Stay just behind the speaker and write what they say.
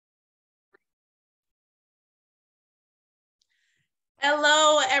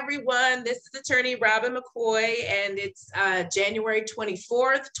Hello, everyone. This is Attorney Robyn McCoy, and it's January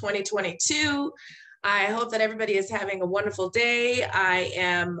 24th, 2022. I hope that everybody is having a wonderful day. I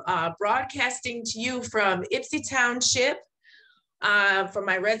am broadcasting to you from Ypsi Township, for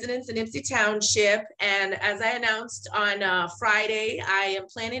my residents in Ypsi Township. And as I announced on Friday, I am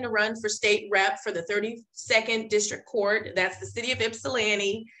planning to run for state rep for the 32nd District Court. That's the city of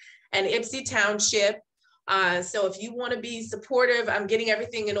Ypsilanti and Ypsi Township. So if you want to be supportive, I'm getting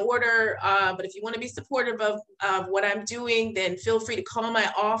everything in order, but if you want to be supportive of what I'm doing, then feel free to call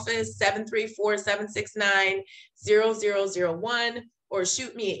my office, 734-769-0001, or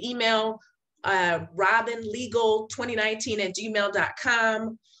shoot me an email,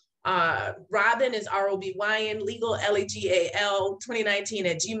 robynlegal2019@gmail.com. Robyn is R-O-B-Y-N, legal, L-E-G-A-L,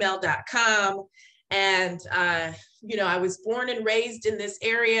 2019@gmail.com. And, I was born and raised in this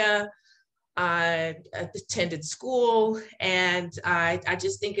area. I attended school, and I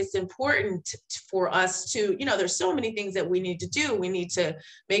just think it's important for us to, there's so many things that we need to do. We need to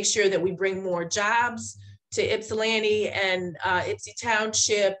make sure that we bring more jobs to Ypsilanti and Ypsi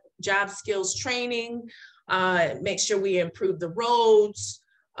Township, job skills training, make sure we improve the roads,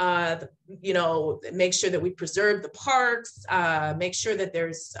 make sure that we preserve the parks, make sure that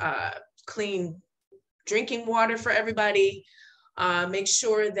there's clean drinking water for everybody. Make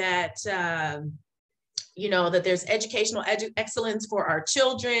sure that, that there's educational excellence for our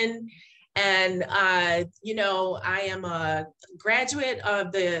children. And, I am a graduate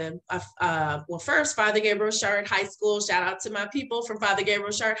of first Father Gabriel Shard High School. Shout out to my people from Father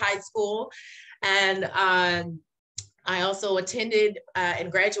Gabriel Shard High School. And I also attended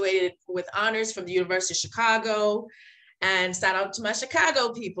and graduated with honors from the University of Chicago. And shout out to my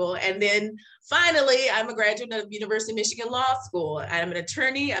Chicago people. And then finally, I'm a graduate of University of Michigan Law School. I'm an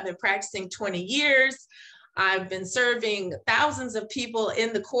attorney. I've been practicing 20 years. I've been serving thousands of people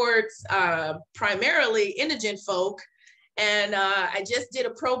in the courts, primarily indigent folk. And I just did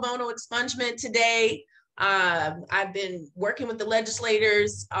a pro bono expungement today. I've been working with the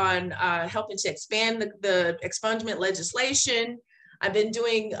legislators on helping to expand the expungement legislation. I've been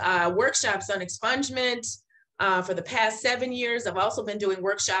doing workshops on expungement. For the past 7 years. I've also been doing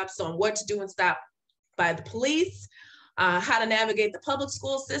workshops on what to do and stop by the police, how to navigate the public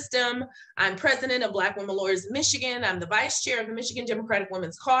school system. I'm president of Black Women Lawyers of Michigan. I'm the vice chair of the Michigan Democratic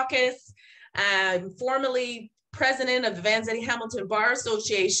Women's Caucus. I'm formerly president of the Vanzetti Hamilton Bar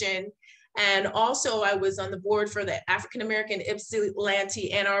Association. And also I was on the board for the African American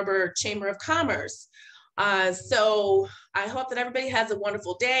Ypsilanti Ann Arbor Chamber of Commerce. So I hope that everybody has a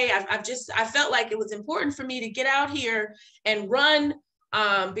wonderful day. I felt like it was important for me to get out here and run,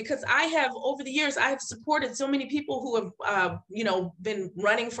 because over the years, I have supported so many people who have, been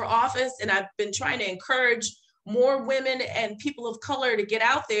running for office, and I've been trying to encourage more women and people of color to get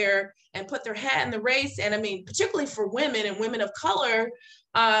out there and put their hat in the race. And I mean, particularly for women and women of color,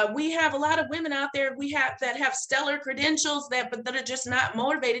 we have a lot of women out there that have stellar credentials but that are just not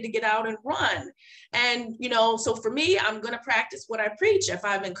motivated to get out and run. And, so for me, I'm going to practice what I preach. If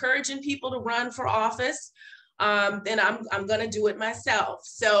I'm encouraging people to run for office, then I'm going to do it myself.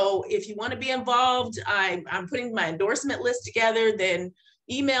 So if you want to be involved, I'm putting my endorsement list together, then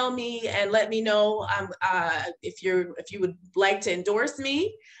email me and let me know if you would like to endorse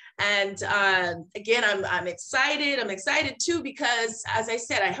me. And again, I'm excited. I'm excited too, because as I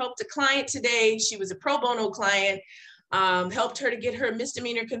said, I helped a client today. She was a pro bono client, helped her to get her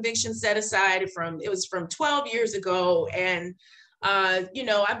misdemeanor conviction set aside from 12 years ago. And,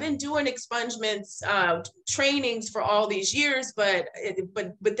 I've been doing expungements, trainings for all these years, but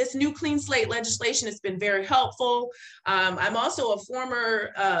this new clean slate legislation has been very helpful. I'm also a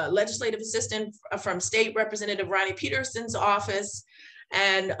former legislative assistant from State Representative Ronnie Peterson's office.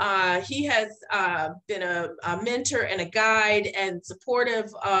 And he has been a mentor and a guide and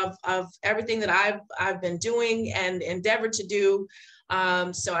supportive of everything that I've been doing and endeavored to do.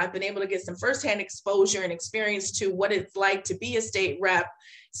 So I've been able to get some firsthand exposure and experience to what it's like to be a state rep.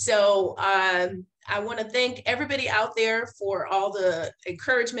 So I want to thank everybody out there for all the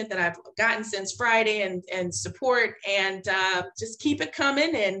encouragement that I've gotten since Friday and support, and just keep it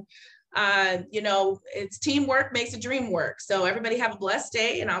coming. And it's teamwork makes a dream work. So everybody have a blessed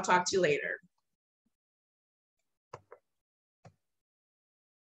day, and I'll talk to you later.